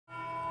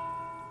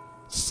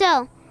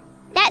So,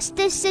 that's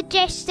the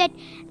suggested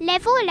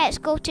level. Let's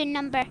go to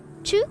number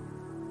 2.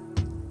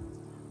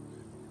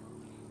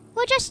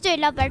 We'll just do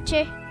number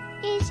 2.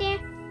 Easier.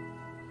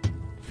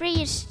 3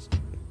 is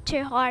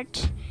too hard.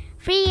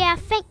 3, I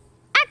think.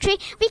 Actually,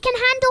 we can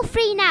handle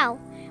 3 now.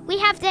 We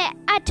have the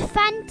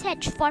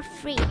advantage for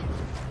 3.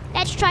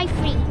 Let's try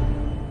 3.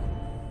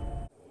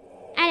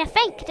 And I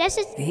think this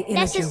is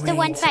the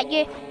one that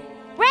you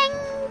ring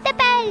the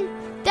bell.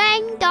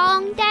 Ding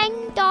dong,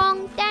 ding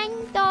dong,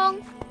 ding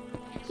dong.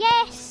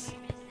 Yes,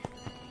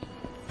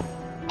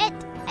 it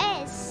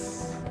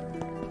is.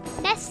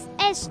 This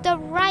is the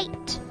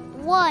right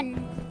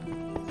one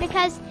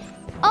because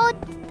all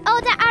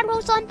the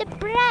arrows on the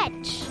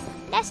bridge.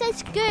 This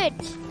is good.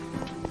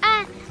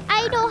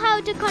 I know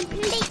how to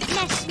complete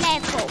this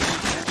level.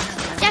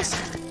 Just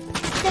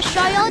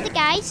destroy all the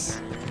guys.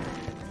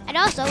 And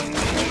also,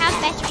 we have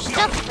better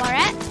stuff for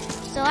it.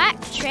 So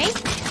actually,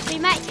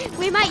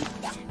 we might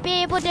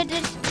be able to do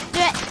it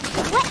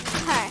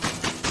quicker.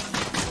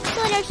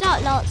 So there's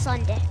not lots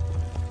on there.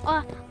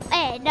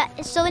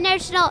 So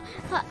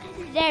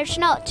there's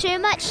not too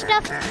much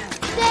stuff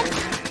then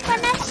for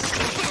this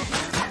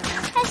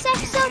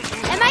episode.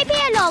 It might be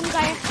a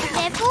longer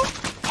level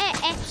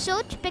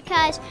episode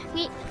because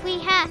we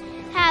have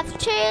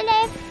 2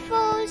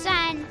 levels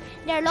and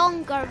they're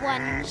longer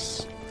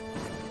ones.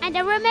 And I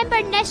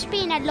remember this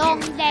being a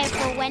long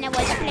level when I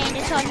was playing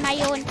it on my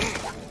own.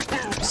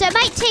 So it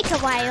might take a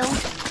while,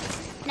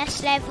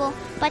 this level,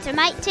 but it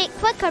might take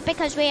quicker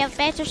because we have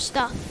better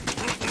stuff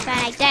than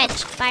I did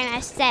by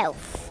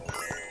myself.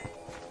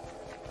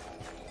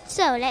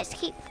 So let's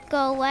keep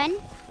going,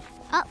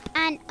 up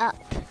and up.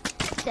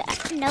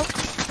 Nope.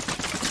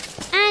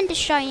 And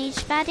destroying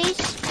these baddies,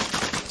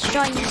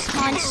 destroying these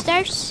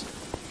monsters.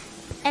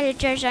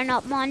 Illagers are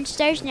not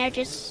monsters, they're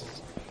just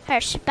her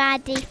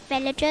spady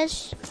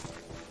villagers.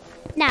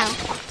 Now,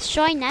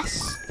 destroying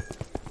this.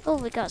 Oh,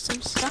 we got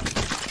some stuff.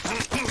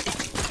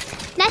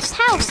 This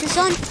house is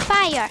on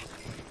fire.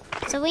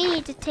 So we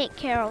need to take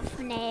care of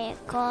it,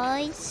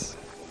 guys.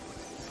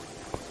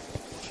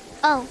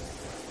 Oh,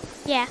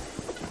 yeah.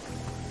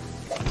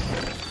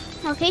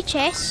 Okay,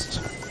 chest.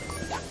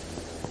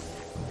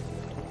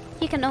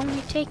 You can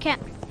only take it.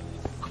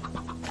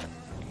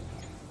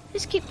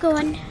 Let's keep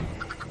going.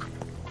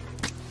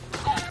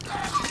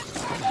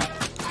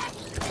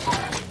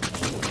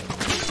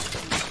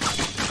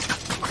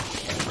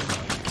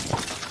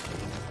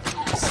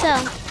 So,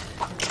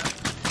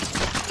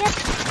 yep.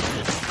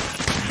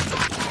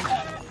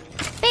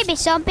 Baby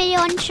zombie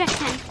on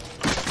chicken.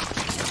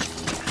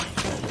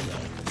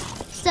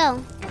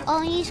 So,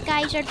 all these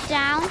guys are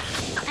down,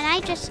 and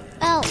I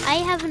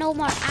have no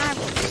more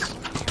arrows.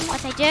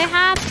 What I do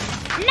have,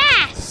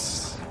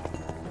 nest.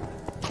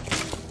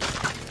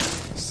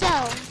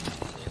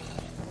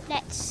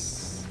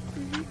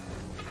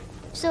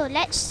 So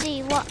let's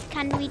see what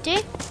can we do.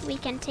 We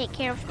can take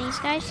care of these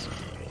guys.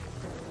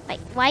 Wait,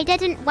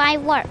 why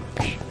work?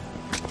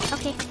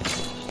 Okay.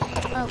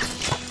 Oh.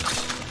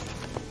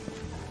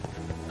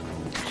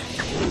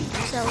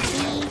 So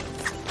we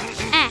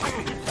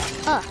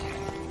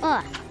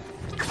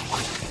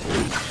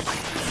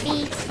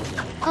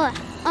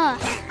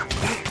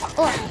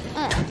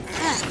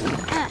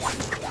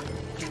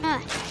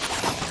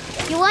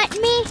You want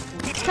me?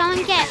 Come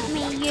and get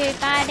me, you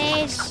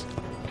baddies.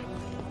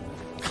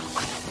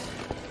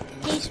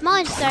 These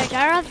monsters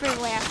are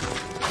everywhere.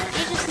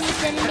 You just need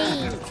to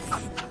leave.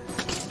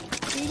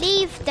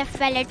 Leave the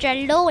village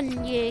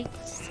alone, you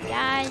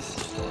guys.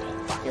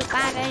 You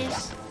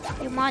baddies.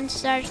 You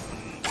monsters.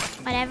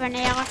 Whatever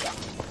they are.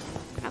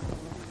 Oh,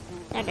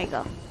 there they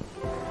go.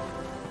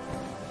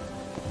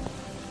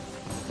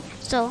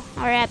 So,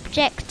 our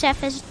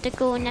objective is to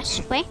go this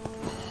way.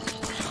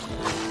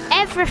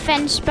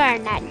 Everything's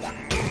burning.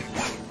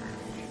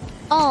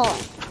 All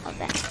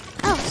of it.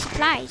 Oh,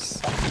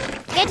 supplies.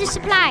 Get the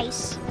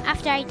supplies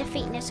after I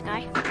defeat this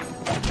guy.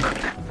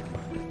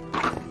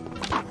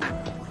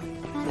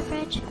 On the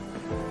bridge.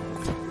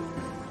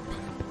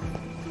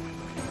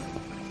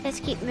 Let's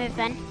keep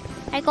moving.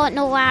 I got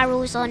no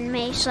arrows on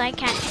me, so I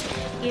can't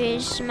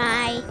use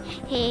my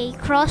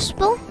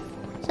crossbow.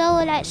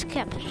 So let's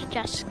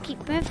just keep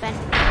moving.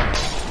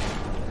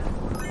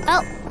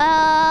 Oh,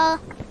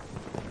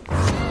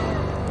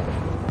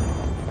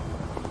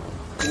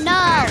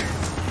 no!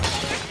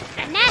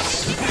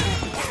 Nest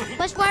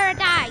was where I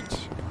died.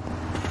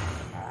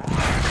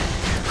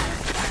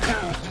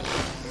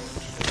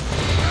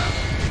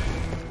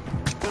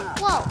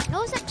 Whoa,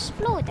 those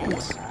exploded.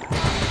 Those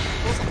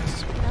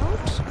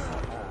explode?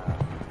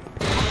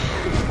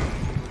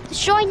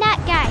 Destroying that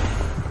guy.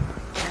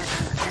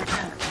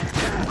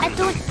 I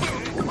don't...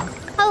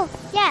 Oh,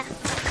 yeah.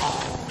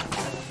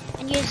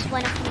 And use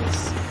one of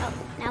these. Oh,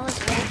 that was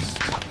worse.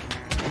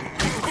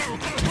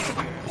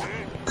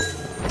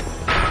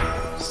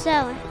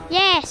 So,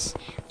 yes.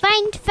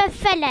 Find the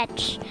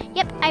village.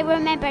 Yep, I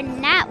remember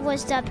that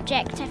was the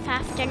objective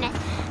after this.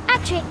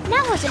 Actually,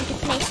 that wasn't the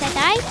place I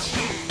died.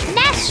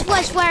 This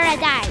was where I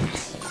died.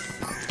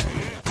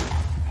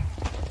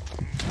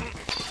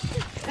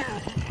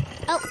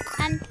 Oh,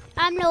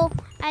 I'm low.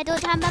 I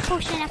don't have my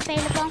potion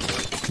available.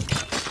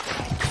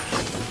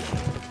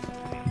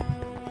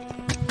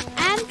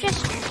 I'm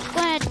just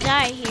gonna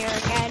die here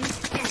again.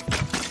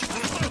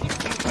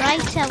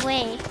 Right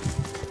away.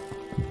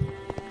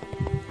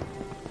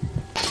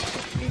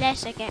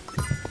 Unless I get...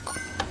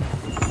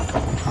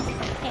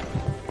 Okay.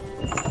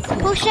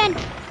 Potion!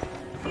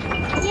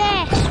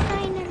 Yes,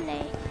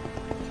 finally.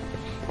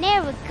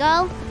 There we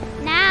go.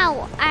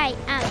 Now I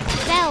am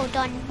filled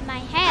on my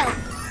health.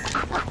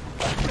 Oh,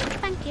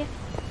 thank you.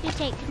 You're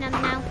taking them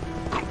now.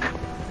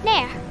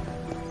 There.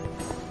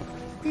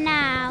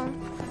 Now,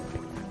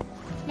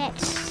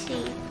 let's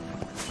see.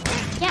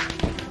 Yep.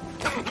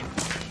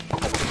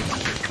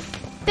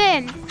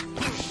 Boom.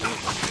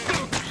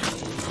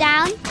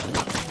 Down.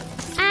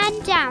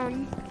 And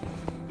down.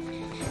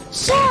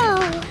 So,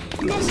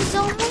 this is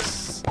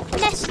almost...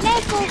 This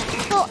level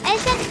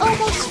isn't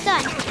almost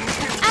done.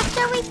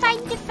 After we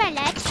find the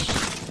village,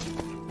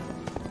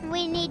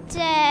 we need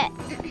to...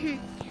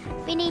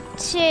 we need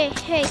to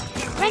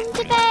ring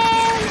the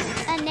bell,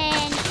 and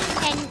then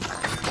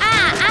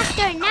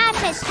after that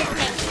is the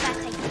place that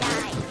I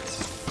died.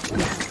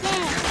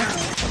 Yeah.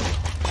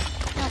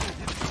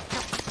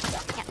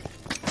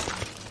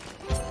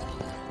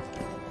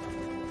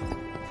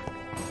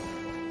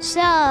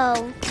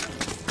 So,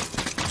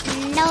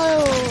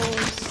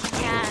 those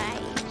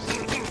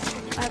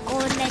guys are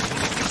going to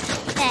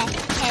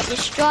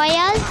destroy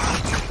us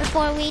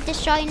before we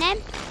destroy them.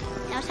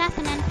 What's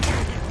happening?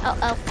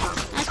 Uh-oh.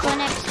 That's going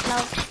to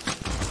explode.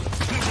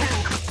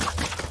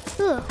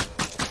 Ooh.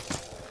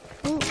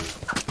 Ooh.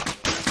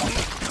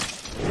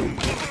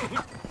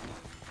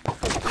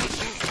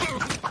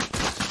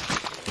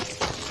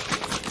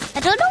 I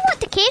don't know what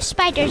the cave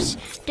spiders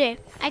do.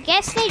 I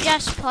guess they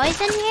just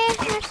poison you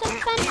or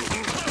something.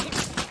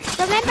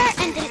 So remember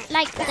in the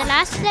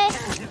last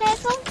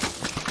level?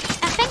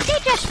 I think they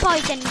just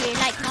poison you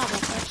like normal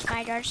cave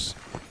spiders.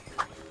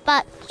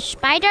 But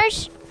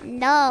spiders?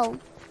 No.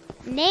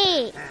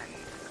 Nay,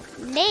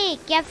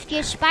 give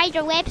you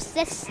spider webs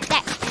this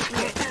stick.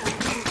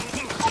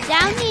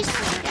 Down these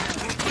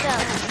go.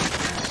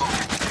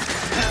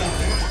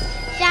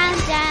 Down.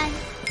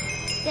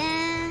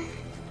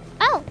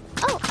 Oh.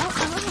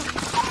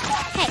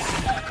 Hey,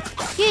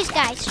 you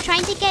guys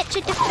trying to get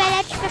to the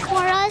village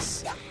before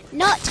us?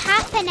 Not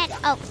happening.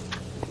 Oh.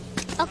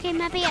 Okay,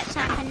 maybe it's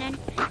happening.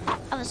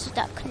 I was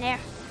stuck there.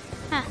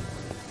 Huh.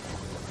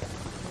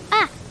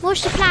 Ah, more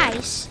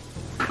supplies.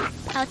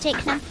 I'll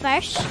take them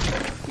first.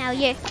 Now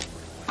you.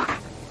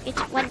 You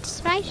want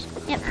supplies?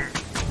 Yep.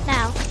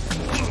 Now.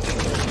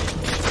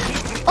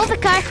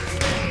 Evoker!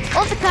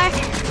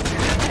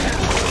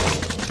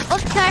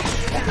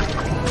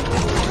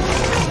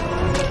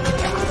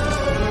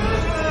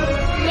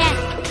 Yeah.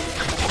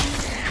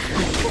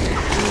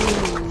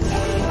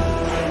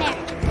 There.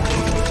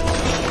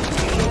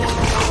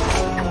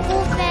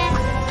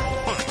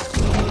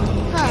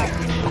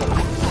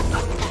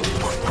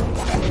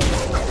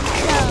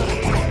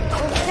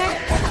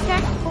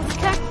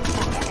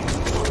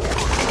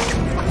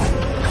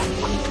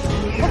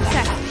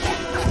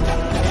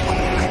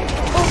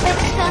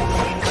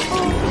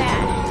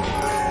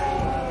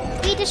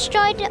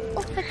 Destroyed the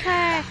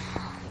Evoker.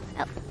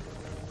 Oh.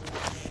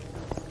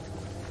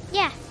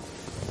 Yeah.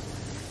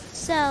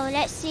 So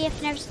let's see if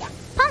there's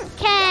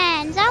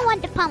pumpkins. I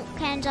want the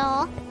pumpkins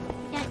all.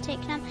 Yeah,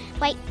 take them.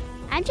 Wait,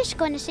 I'm just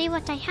going to see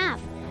what I have.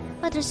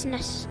 What is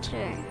this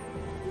turn?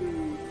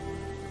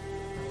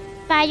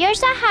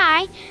 Fires are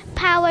high,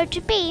 power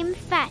to beam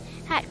fat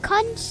at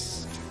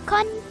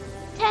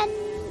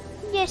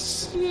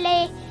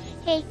continuously.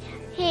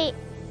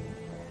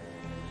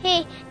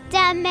 He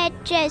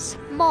damages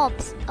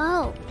mobs.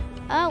 Oh,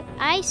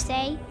 I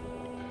see.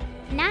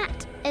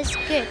 Gnat is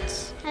good.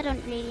 I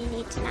don't really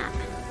need gnat.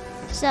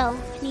 So,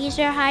 these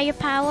are higher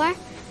power.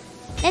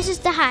 This is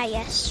the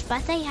highest,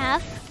 but I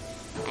have.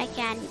 I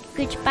can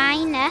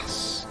goodbye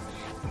this.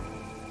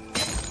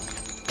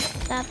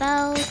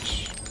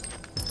 Savage.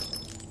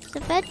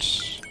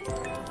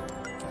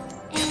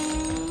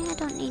 I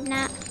don't need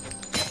that.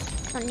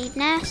 Don't need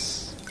this.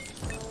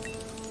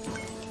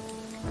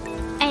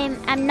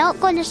 I'm not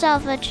going to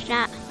salvage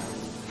that.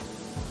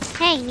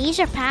 Hey, these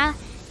are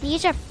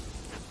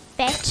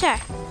better.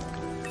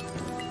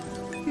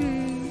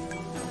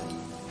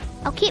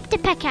 I'll keep the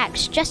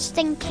pickaxe just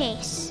in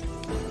case.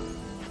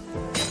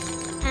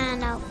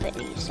 And I'll put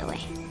these away.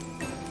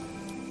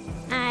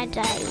 And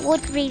I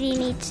would really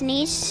need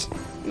these.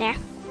 There.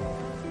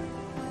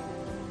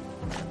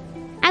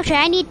 Actually,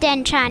 I need to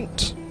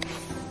enchant.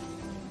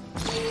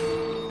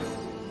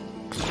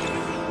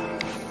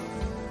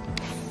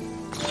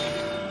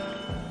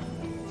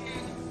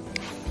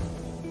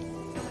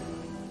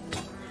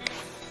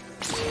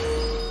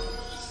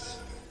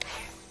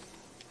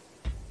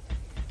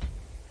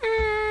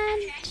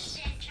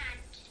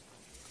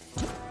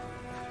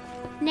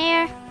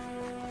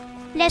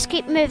 Let's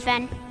keep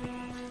moving.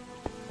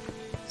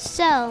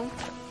 So,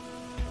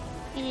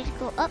 we need to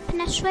go up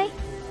this way.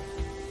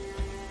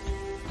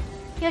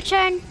 Your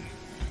turn.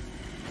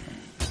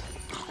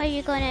 Are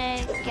you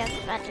gonna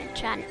give that a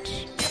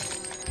chance?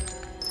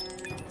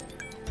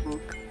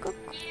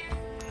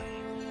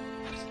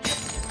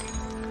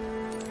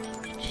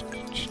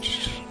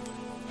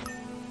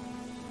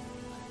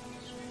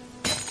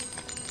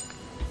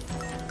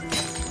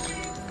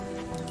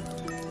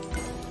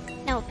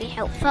 That would be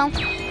helpful.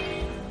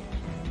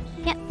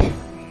 Yep.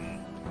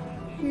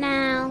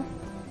 Now.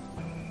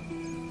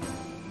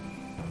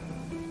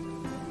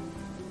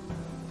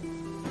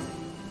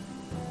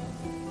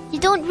 You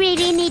don't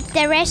really need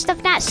the rest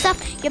of that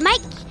stuff. You might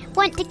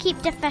want to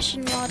keep the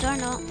fishing rod or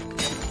not.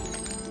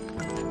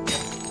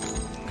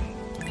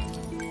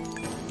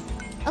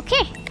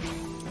 Okay.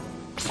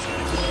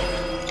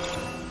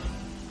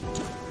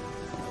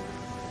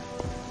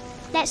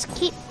 Let's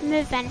keep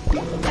moving.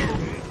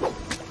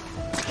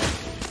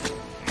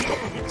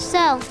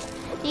 So,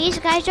 these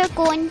guys are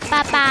going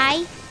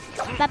bye-bye.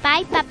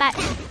 Bye-bye, bye-bye.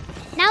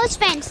 Now it's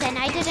fencing.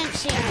 I didn't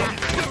see that.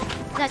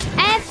 Because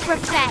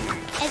everything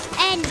is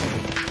in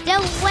the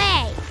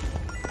way.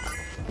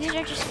 These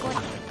are just going.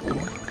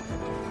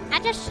 I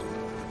just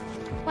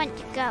want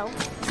to go.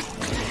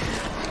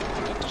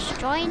 To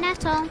destroying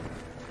it all.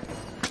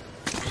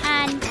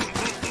 And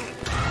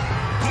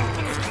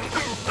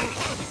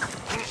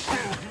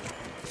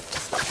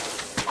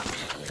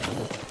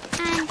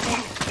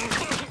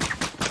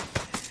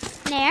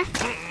there.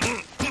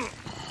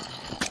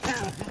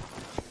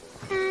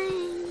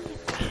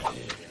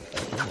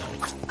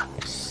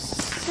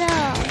 So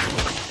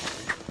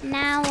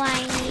now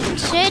I need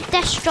to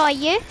destroy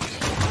you.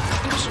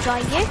 Destroy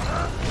you.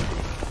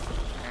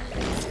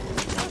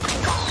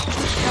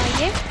 Destroy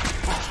you.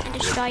 And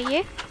destroy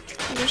you.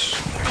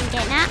 And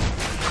get that.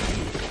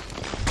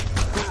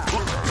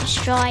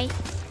 Destroy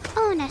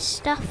all this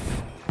stuff.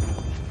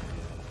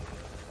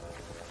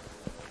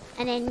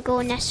 And then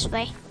go this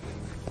way.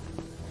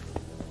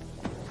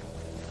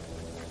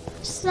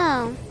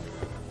 So,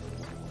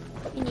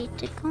 you need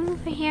to come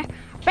over here.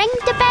 Ring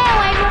the bell,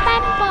 I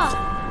remember!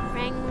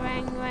 Ring,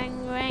 ring,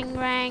 ring, ring,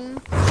 ring.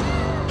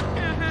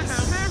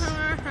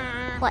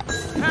 What?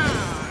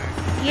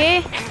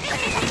 You?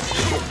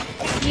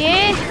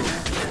 You?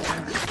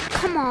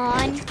 Come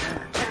on.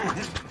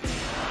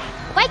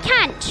 Why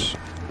can't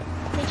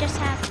we just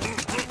have...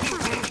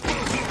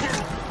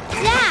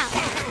 Yeah!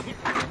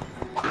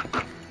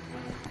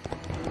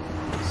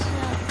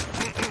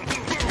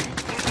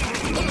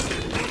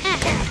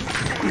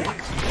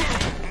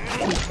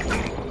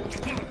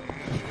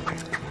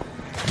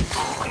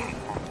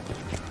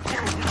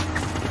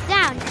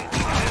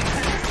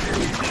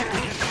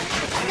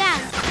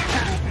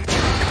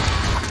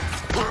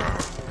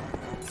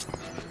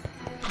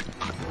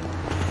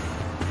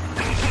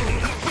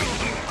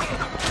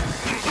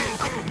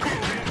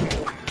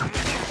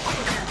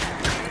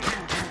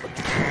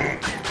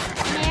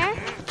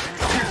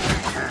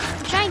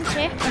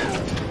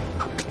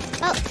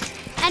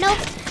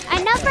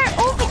 Another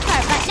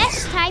Evoker, but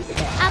this time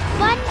a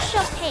bunch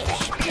of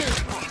HP.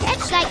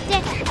 It's like the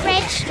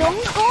redstone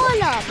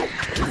golem,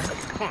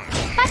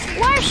 but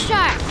worse.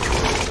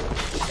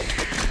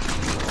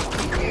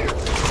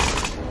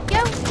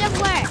 You're the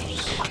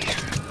worst.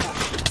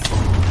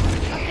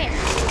 Okay.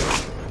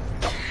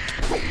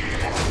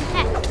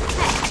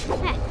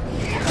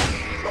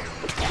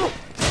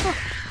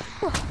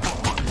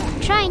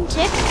 Trying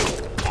to.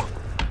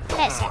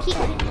 Let's keep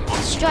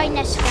destroying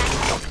this guy.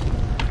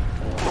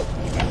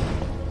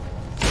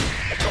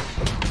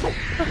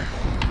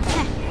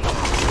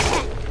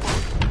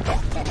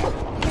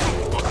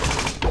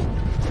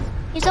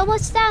 He's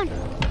almost down.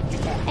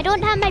 I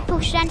don't have my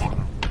potion.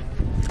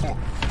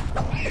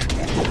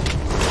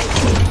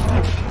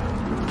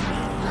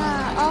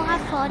 All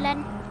have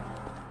fallen.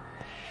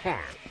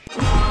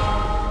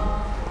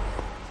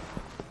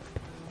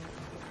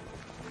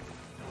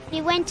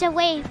 He went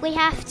away. We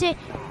have to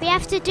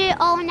do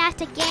all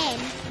that again.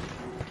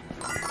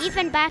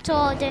 Even battle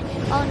all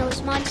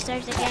those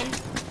monsters again.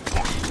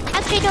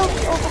 Actually, don't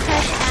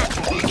overcurse that.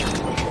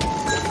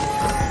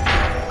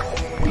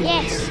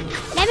 Yes.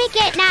 Let me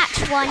get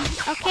that one,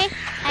 okay?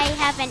 I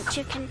haven't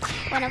taken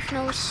one of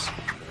those.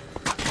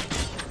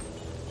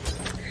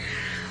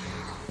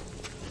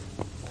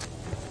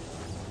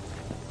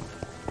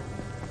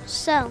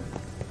 So,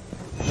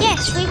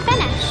 yes, we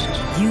finished.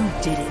 You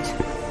did it.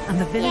 And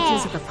the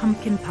villagers of the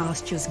pumpkin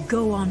pastures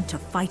go on to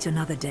fight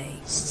another day.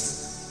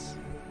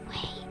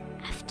 Wait,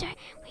 after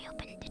we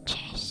open the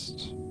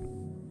chest.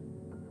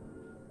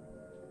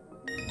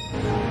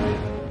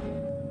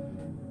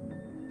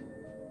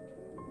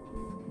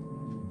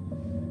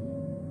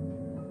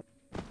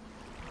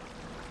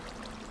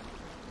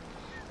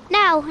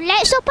 Now,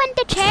 let's open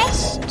the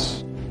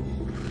chest.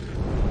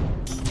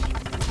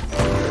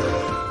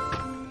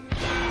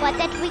 What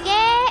did we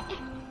get?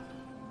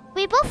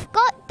 We both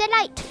got the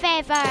light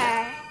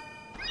feather.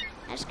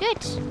 That's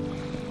good.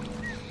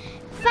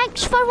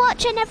 Thanks for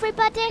watching,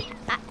 everybody.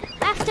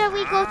 After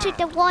we go to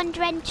the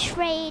wandering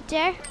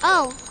trader.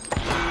 Oh.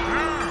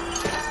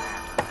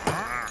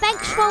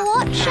 Thanks for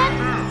watching.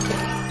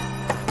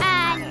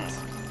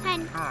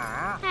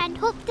 And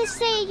hope to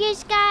see you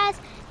guys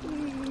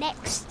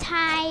next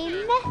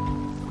time.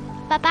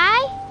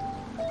 Bye-bye.